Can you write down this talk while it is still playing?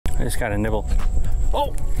I just got a nibble.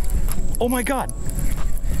 Oh! Oh my God!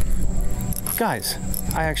 Guys,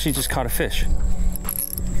 I actually just caught a fish.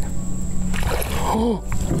 Oh!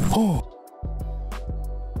 Oh!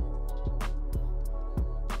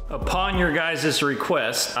 Upon your guys'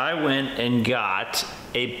 request, I went and got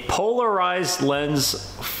a polarized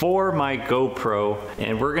lens for my GoPro,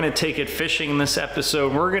 and we're gonna take it fishing in this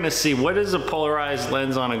episode. We're gonna see what does a polarized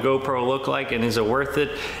lens on a GoPro look like, and is it worth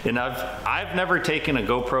it? And I've never taken a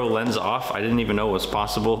GoPro lens off. I didn't even know it was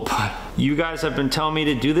possible, but you guys have been telling me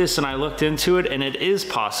to do this, and I looked into it, and it is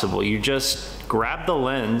possible. You just grab the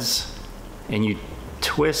lens and you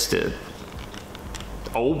twist it.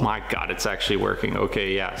 Oh my God, it's actually working.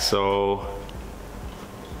 Okay, yeah, so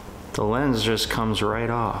the lens just comes right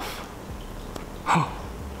off.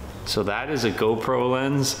 So that is a GoPro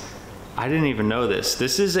lens. I didn't even know this.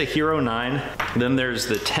 This is a Hero 9. Then there's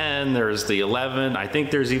the 10, there's the 11. I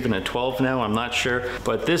think there's even a 12 now, I'm not sure.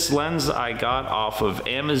 But this lens I got off of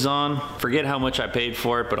Amazon. Forget how much I paid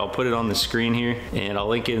for it, but I'll put it on the screen here and I'll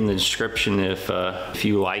link it in the description if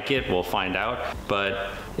you like it, we'll find out.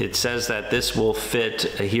 But it says that this will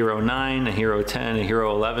fit a Hero 9, a Hero 10, a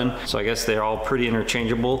Hero 11. So I guess they're all pretty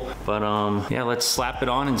interchangeable. But yeah, let's slap it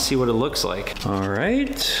on and see what it looks like. All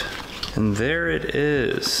right, and there it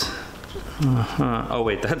is. Oh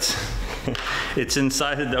wait, that's, it's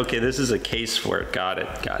inside, okay, this is a case for it. Got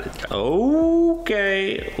it.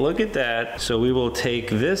 Okay, look at that. So we will take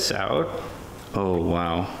this out. Oh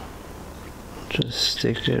wow. Just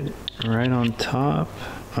stick it right on top.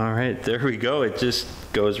 All right, there we go. It just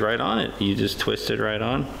goes right on it. You just twist it right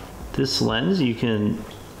on. This lens, you can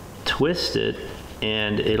twist it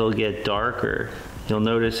and it'll get darker. You'll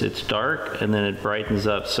notice it's dark and then it brightens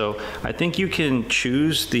up. So I think you can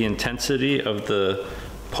choose the intensity of the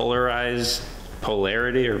polarized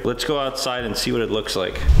polarity, or let's go outside and see what it looks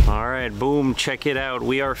like. All right, boom, check it out.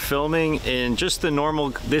 We are filming in just the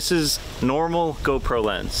normal, this is normal GoPro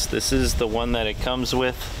lens. This is the one that it comes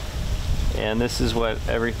with. And this is what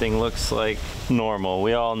everything looks like normal.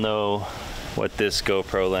 We all know what this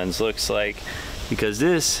GoPro lens looks like because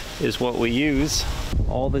this is what we use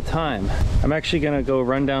all the time. I'm actually gonna go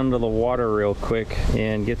run down to the water real quick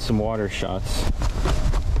and get some water shots.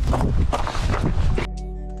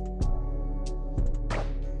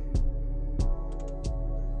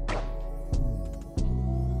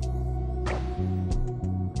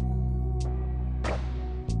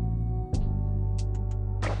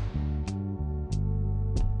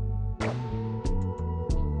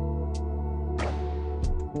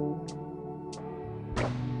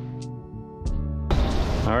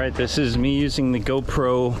 All right, this is me using the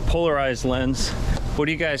GoPro polarized lens. What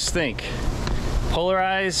do you guys think?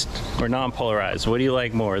 Polarized or non-polarized? What do you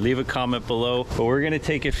like more? Leave a comment below. But we're gonna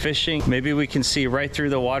take it fishing. Maybe we can see right through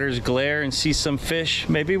the water's glare and see some fish.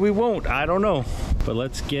 Maybe we won't, I don't know. But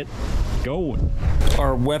let's get going.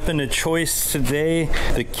 Our weapon of choice today,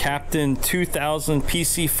 the Captain 2000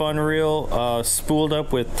 PC Fun Reel, spooled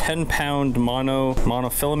up with 10-pound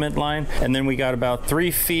monofilament line, and then we got about 3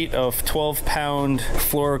 feet of 12-pound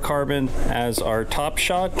fluorocarbon as our top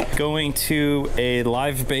shot, going to a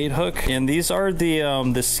live bait hook. And these are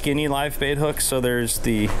the skinny live bait hooks. So there's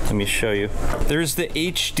the, let me show you. There's the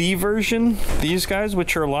HD version, these guys,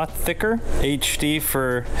 which are a lot thicker, HD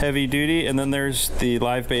for heavy duty, and then there's the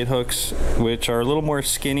live bait hooks, which are a little more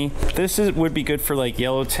skinny. This would be good for like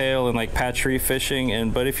yellowtail and like patchery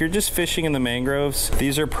fishing, but if you're just fishing in the mangroves,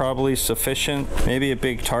 these are probably sufficient. Maybe a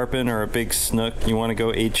big tarpon or a big snook, you want to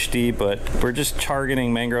go HD, but we're just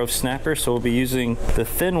targeting mangrove snapper, so we'll be using the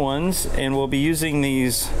thin ones, and we'll be using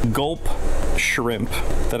these gulp shrimp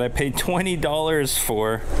that I paid $20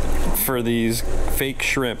 for these fake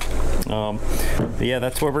shrimp. But yeah,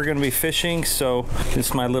 that's what we're going to be fishing. So this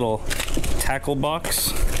is my little tackle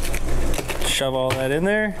box. Shove all that in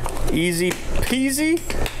there, easy peasy.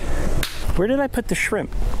 Where did I put the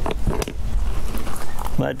shrimp?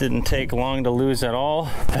 That didn't take long to lose at all.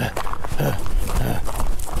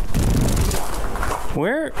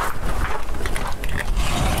 Where?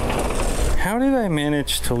 How did I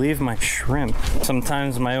manage to leave my shrimp?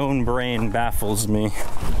 Sometimes my own brain baffles me.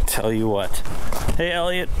 Tell you what. Hey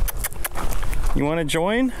Elliot, you want to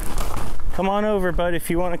join? Come on over, bud, if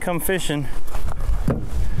you want to come fishing.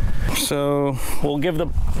 So we'll give the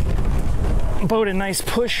boat a nice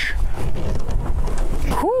push.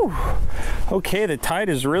 Whew. Okay, the tide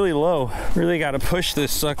is really low. Really got to push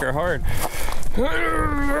this sucker hard.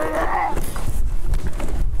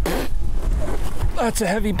 That's a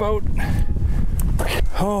heavy boat.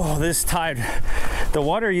 Oh, this tide. The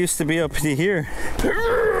water used to be up to here.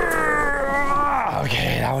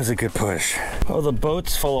 Okay, that was a good push. Oh, the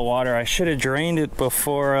boat's full of water. I should have drained it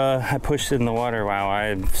before I pushed it in the water. Wow,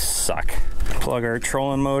 I suck. Plug our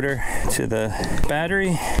trolling motor to the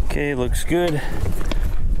battery. Okay, looks good.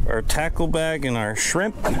 Our tackle bag and our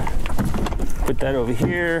shrimp. Put that over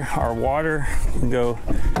here. Our water can go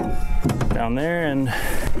down there, and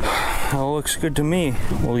it looks good to me.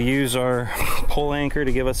 We'll use our pole anchor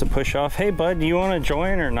to give us a push off. Hey bud, do you want to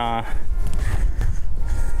join or nah?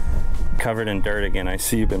 Covered in dirt again. I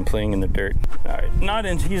see you've been playing in the dirt. All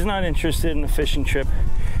right, he's not interested in the fishing trip.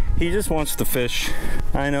 He just wants to fish.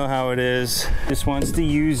 I know how it is. Just wants to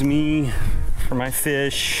use me for my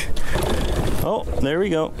fish. Oh, there we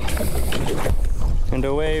go. And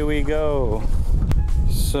away we go.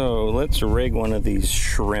 So let's rig one of these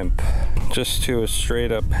shrimp just to a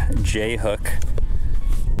straight up J hook.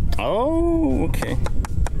 Oh, okay.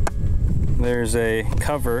 There's a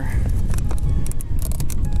cover.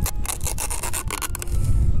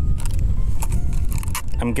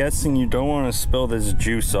 I'm guessing you don't want to spill this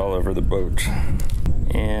juice all over the boat.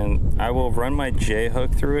 And I will run my J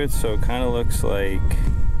hook through it so it kind of looks like,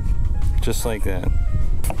 just like that.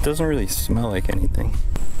 It doesn't really smell like anything.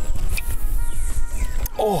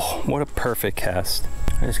 Oh, what a perfect cast.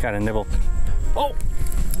 I just got a nibble. Oh,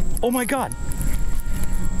 oh my God.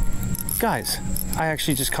 Guys, I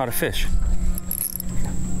actually just caught a fish.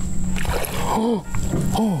 Oh,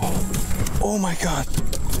 oh, oh my God.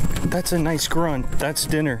 That's a nice grunt. That's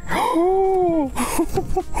dinner.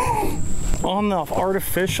 On the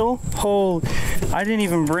artificial? Oh, I didn't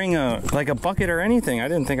even bring a bucket or anything. I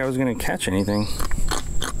didn't think I was gonna catch anything.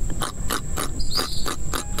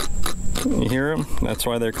 You hear them? That's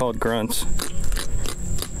why they're called grunts.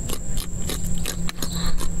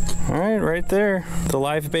 All right, right there. The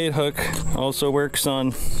live bait hook also works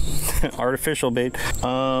on artificial bait.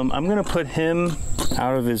 I'm gonna put him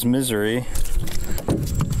out of his misery.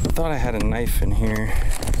 I thought I had a knife in here.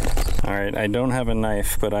 All right, I don't have a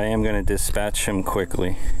knife, but I am gonna dispatch him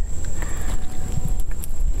quickly.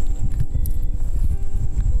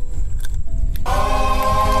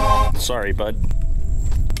 Sorry, bud.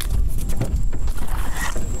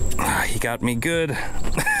 He got me good.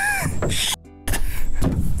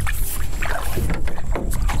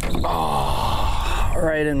 Oh,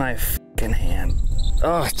 right in my fucking hand.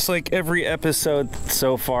 Oh, it's like every episode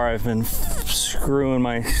so far I've been screwing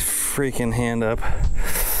my freaking hand up.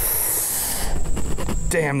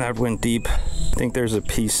 Damn, that went deep. I think there's a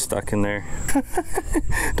piece stuck in there.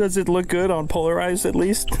 Does it look good on Polarized at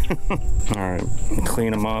least? All right,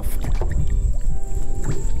 clean them off.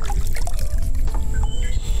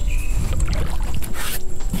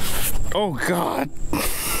 Oh God.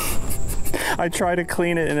 I tried to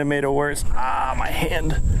clean it and it made it worse. Ah, my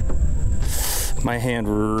hand. My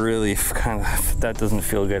hand really kind of, that doesn't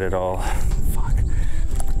feel good at all. Fuck.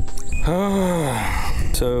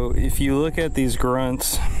 So if you look at these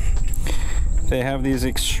grunts, they have these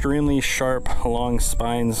extremely sharp, long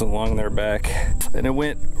spines along their back. And it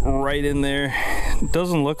went right in there. It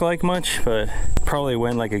doesn't look like much, but probably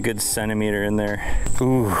went like a good centimeter in there.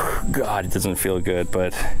 Ooh, God, it doesn't feel good,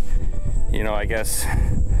 but you know, I guess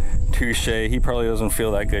touche, he probably doesn't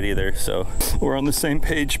feel that good either, so we're on the same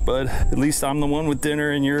page, bud. At least I'm the one with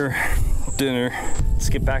dinner and you're dinner. Let's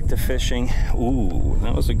get back to fishing. Ooh,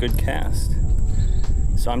 that was a good cast.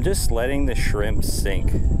 So I'm just letting the shrimp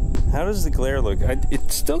sink. How does the glare look?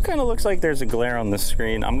 It still kind of looks like there's a glare on the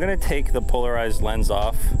screen. I'm gonna take the polarized lens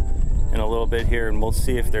off in a little bit here and we'll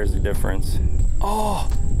see if there's a difference. Oh,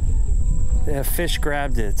 the fish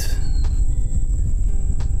grabbed it.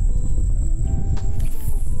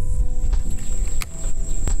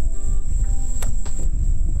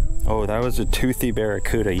 Oh, that was a toothy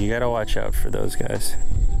barracuda. You gotta watch out for those guys.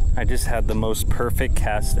 I just had the most perfect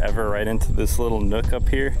cast ever right into this little nook up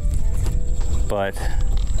here, but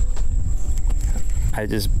I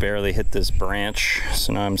just barely hit this branch,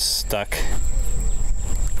 so now I'm stuck.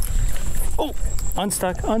 Oh,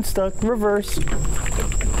 unstuck, reverse.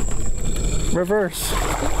 Reverse.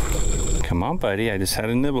 Come on, buddy, I just had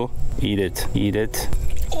a nibble. Eat it, eat it.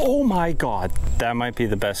 Oh my God, that might be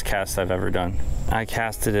the best cast I've ever done. I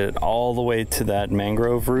casted it all the way to that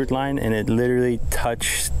mangrove root line and it literally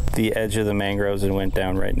touched the edge of the mangroves and went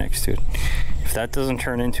down right next to it. If that doesn't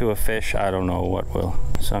turn into a fish, I don't know what will.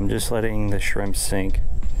 So I'm just letting the shrimp sink.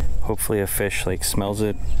 Hopefully a fish like smells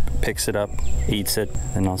it, picks it up, eats it,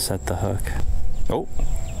 and I'll set the hook. Oh,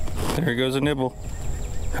 there goes a nibble.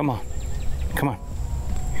 Come on, come on.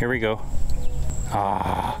 Here we go.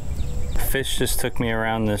 Ah, the fish just took me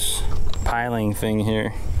around this piling thing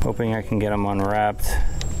here, hoping I can get them unwrapped.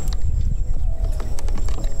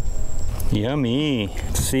 Yummy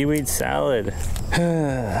seaweed salad.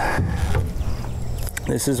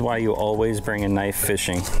 This is why you always bring a knife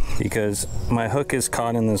fishing, because my hook is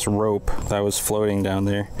caught in this rope that was floating down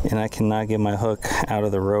there, and I cannot get my hook out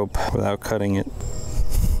of the rope without cutting it.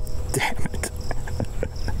 Damn it.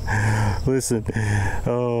 Listen,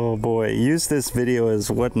 oh boy, use this video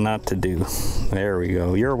as what not to do. There we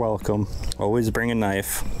go. You're welcome. Always bring a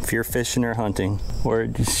knife if you're fishing or hunting, or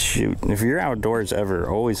just shoot. If you're outdoors ever,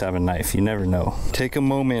 always have a knife. You never know. Take a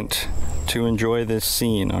moment to enjoy this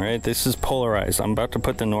scene. All right, this is polarized. I'm about to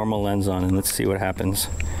put the normal lens on and let's see what happens.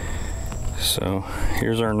 So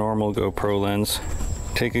here's our normal GoPro lens.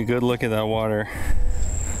 Take a good look at that water.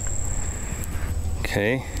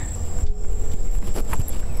 Okay.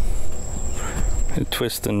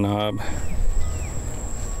 Twist the knob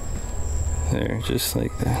there, just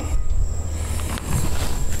like that.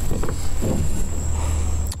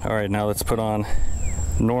 All right, now let's put on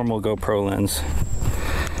normal GoPro lens.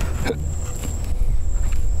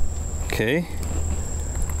 Okay.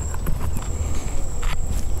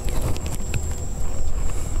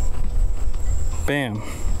 Bam.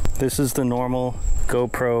 This is the normal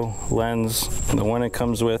GoPro lens, the one it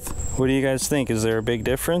comes with. What do you guys think? Is there a big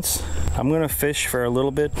difference? I'm gonna fish for a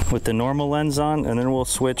little bit with the normal lens on, and then we'll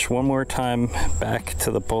switch one more time back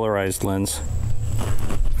to the polarized lens.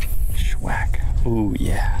 Schwack. Ooh,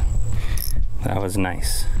 yeah. That was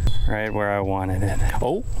nice. Right where I wanted it.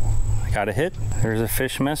 Oh, I got a hit. There's a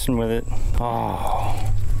fish messing with it.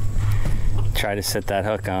 Oh. Try to set that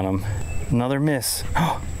hook on him. Another miss.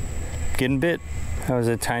 Oh, getting bit. That was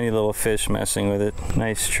a tiny little fish messing with it.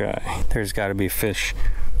 Nice try. There's gotta be fish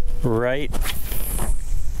right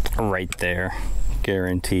there,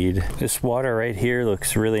 guaranteed. This water right here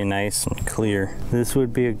looks really nice and clear. This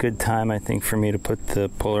would be a good time, I think, for me to put the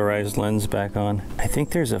polarized lens back on. I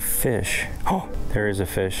think there's a fish. Oh, there is a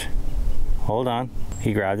fish. Hold on,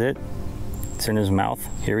 he grabbed it. It's in his mouth.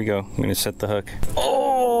 Here we go. I'm gonna set the hook.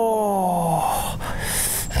 Oh!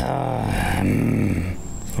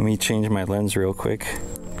 Let me change my lens real quick,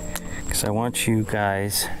 because I want you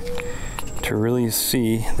guys to really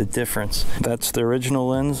see the difference. That's the original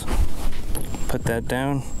lens. Put that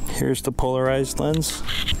down. Here's the polarized lens.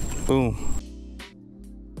 Boom.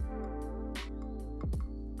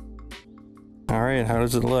 All right, how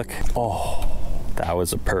does it look? Oh, that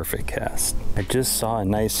was a perfect cast. I just saw a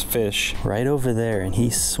nice fish right over there, and he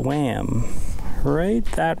swam right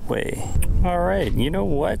that way. All right, you know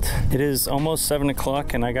what? It is almost 7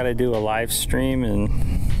 o'clock, and I gotta do a live stream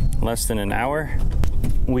in less than an hour.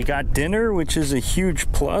 We got dinner, which is a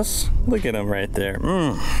huge plus. Look at him right there.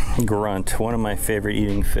 Grunt, one of my favorite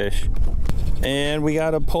eating fish. And we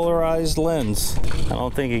got a polarized lens. I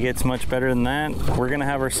don't think it gets much better than that. We're gonna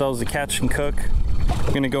have ourselves a catch and cook.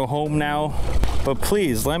 I'm gonna go home now, but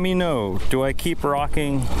please let me know, do I keep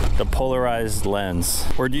rocking the polarized lens?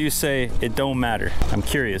 Or do you say it don't matter? I'm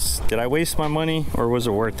curious. Did I waste my money or was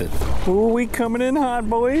it worth it? Ooh, we coming in hot,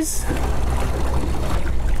 boys.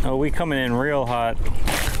 Oh, we coming in real hot.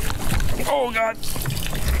 Oh God.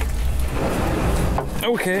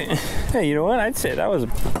 Okay. Hey, you know what? I'd say that was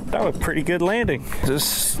a pretty good landing.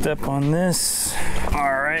 Just step on this.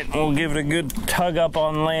 All right, we'll give it a good tug up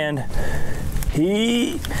on land.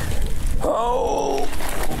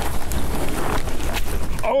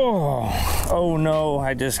 Oh no,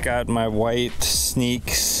 I just got my white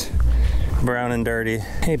sneaks brown and dirty.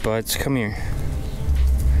 Hey buds, come here.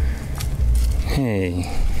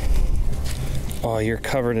 Hey. Oh, you're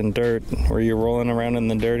covered in dirt. Were you rolling around in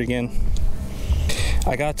the dirt again?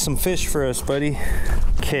 I got some fish for us, buddy.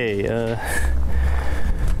 Okay,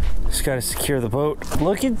 just gotta secure the boat.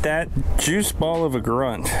 Look at that juice ball of a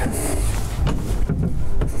grunt.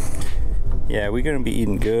 Yeah, we're gonna be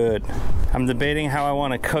eating good. I'm debating how I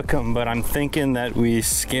want to cook him, but I'm thinking that we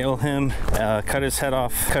scale him, cut his head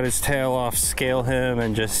off, cut his tail off, scale him,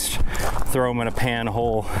 and just throw him in a pan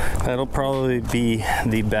whole. That'll probably be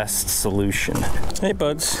the best solution. Hey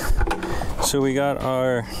buds, so we got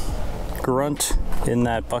our grunt in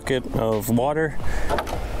that bucket of water.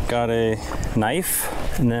 Got a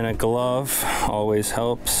knife and then a glove, always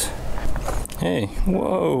helps. Hey,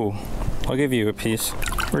 whoa, I'll give you a piece.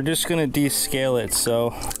 We're just gonna descale it,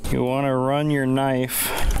 so you wanna run your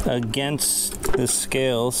knife against the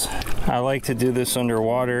scales. I like to do this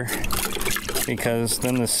underwater because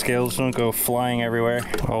then the scales don't go flying everywhere.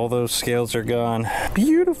 All those scales are gone.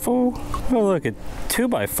 Beautiful. Oh look, a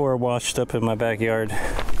 2x4 washed up in my backyard.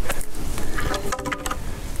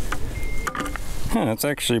 Huh, that's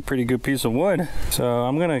actually a pretty good piece of wood. So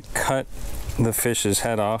I'm gonna cut the fish's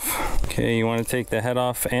head off. Okay, you wanna take the head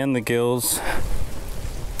off and the gills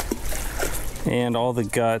and all the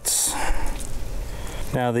guts.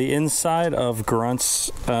 Now the inside of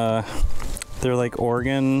grunts They're like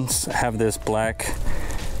organs, have this black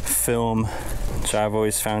film, which I've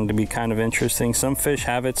always found to be kind of interesting. Some fish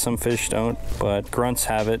have it, some fish don't, but grunts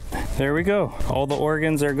have it. There we go. All the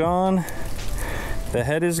organs are gone. The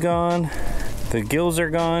head is gone. The gills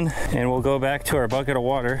are gone, and we'll go back to our bucket of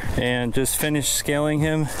water and just finish scaling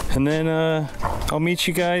him. And then I'll meet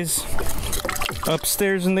you guys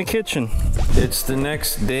upstairs in the kitchen. It's the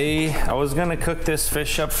next day. I was gonna cook this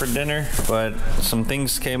fish up for dinner, but some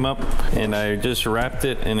things came up and I just wrapped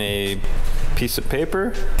it in a piece of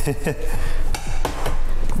paper.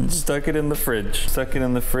 Stuck it in the fridge. Stuck it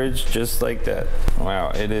in the fridge just like that.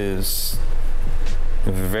 Wow, it is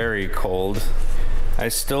very cold. I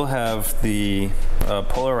still have the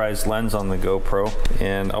polarized lens on the GoPro,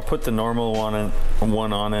 and I'll put the normal one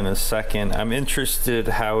on in a second. I'm interested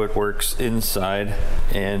how it works inside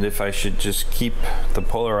and if I should just keep the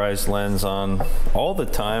polarized lens on all the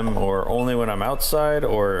time or only when I'm outside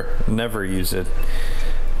or never use it.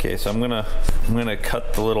 Okay, so I'm gonna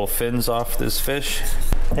cut the little fins off this fish.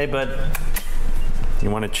 Hey bud, you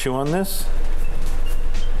wanna chew on this?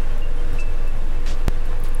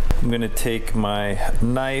 I'm gonna take my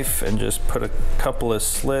knife and just put a couple of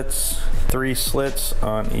slits, 3 slits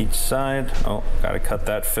on each side. Oh, gotta cut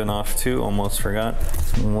that fin off too, almost forgot.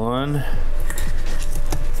 1,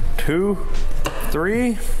 2,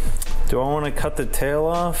 3. Do I wanna cut the tail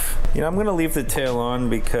off? You know, I'm gonna leave the tail on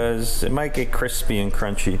because it might get crispy and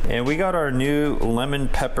crunchy. And we got our new lemon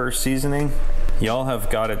pepper seasoning. Y'all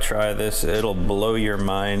have gotta try this, it'll blow your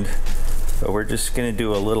mind. But we're just gonna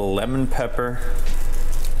do a little lemon pepper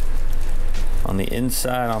on the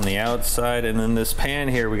inside, on the outside, and in this pan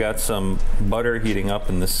here we got some butter heating up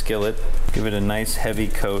in the skillet. Give it a nice heavy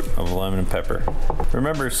coat of lemon pepper.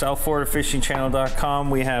 Remember,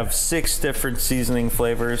 SouthFloridaFishingChannel.com, we have 6 different seasoning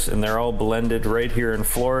flavors and they're all blended right here in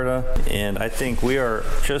Florida. And I think we are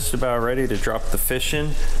just about ready to drop the fish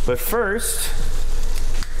in. But first,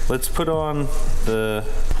 let's put on the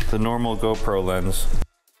normal GoPro lens.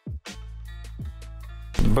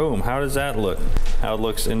 Boom, how does that look? How it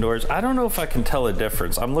looks indoors. I don't know if I can tell a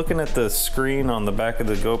difference. I'm looking at the screen on the back of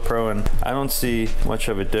the GoPro and I don't see much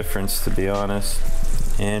of a difference, to be honest.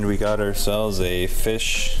 And we got ourselves a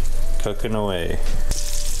fish cooking away.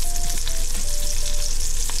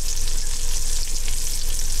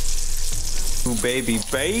 Oh baby,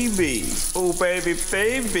 baby. Oh baby,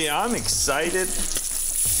 baby. I'm excited.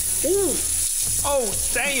 Ooh. Oh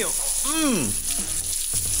damn.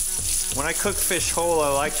 When I cook fish whole, I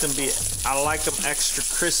like them extra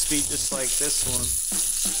crispy, just like this one.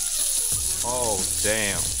 Oh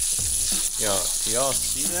damn! Yo, do y'all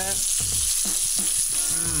see that?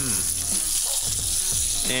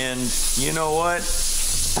 And you know what?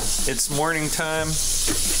 It's morning time,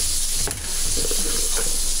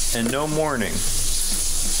 and no morning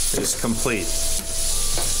is complete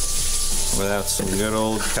without some good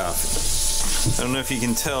old coffee. I don't know if you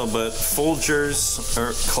can tell, but Folgers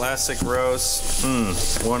or classic roast,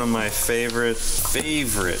 one of my favorite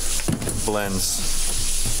blends.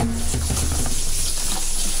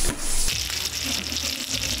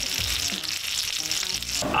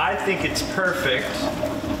 I think it's perfect,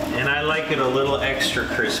 and I like it a little extra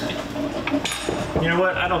crispy. You know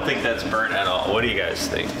what? I don't think that's burnt at all. What do you guys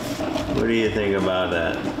think? What do you think about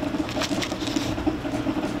that?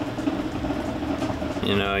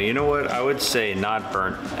 You know what? I would say not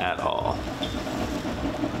burnt at all.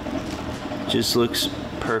 Just looks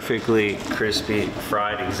perfectly crispy,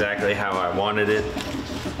 fried exactly how I wanted it.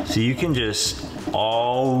 So you can just,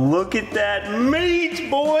 oh, look at that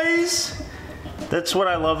meat, boys! That's what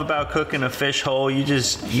I love about cooking a fish whole. You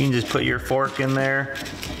can just put your fork in there.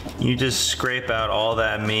 You just scrape out all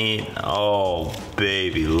that meat. Oh,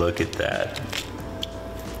 baby, look at that.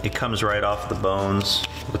 It comes right off the bones.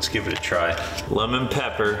 Let's give it a try. Lemon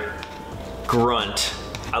pepper, grunt.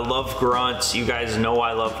 I love grunts. You guys know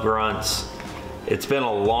I love grunts. It's been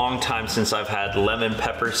a long time since I've had lemon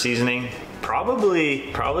pepper seasoning.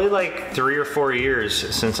 Probably like 3 or 4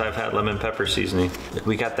 years since I've had lemon pepper seasoning.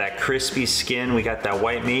 We got that crispy skin, we got that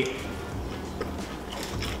white meat.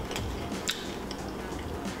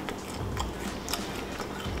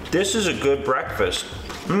 This is a good breakfast.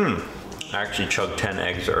 I actually chugged 10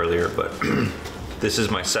 eggs earlier, but this is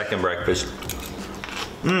my second breakfast.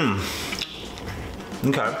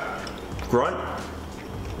 Okay. Grunt.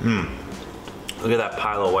 Look at that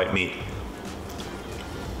pile of white meat.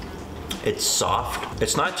 It's soft.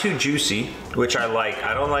 It's not too juicy, which I like.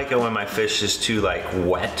 I don't like it when my fish is too like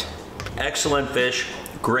wet. Excellent fish,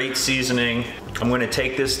 great seasoning. I'm gonna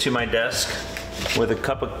take this to my desk with a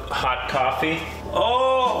cup of hot coffee.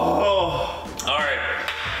 Oh, all right.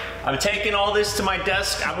 I'm taking all this to my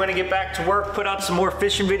desk. I'm gonna get back to work, put out some more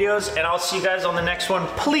fishing videos, and I'll see you guys on the next one.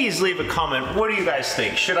 Please leave a comment. What do you guys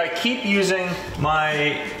think? Should I keep using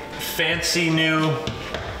my fancy new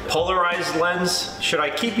polarized lens? Should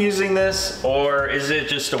I keep using this, or is it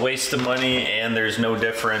just a waste of money and there's no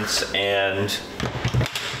difference and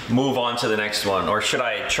move on to the next one? Or should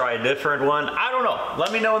I try a different one? I don't know.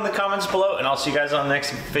 Let me know in the comments below, and I'll see you guys on the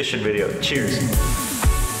next fishing video. Cheers.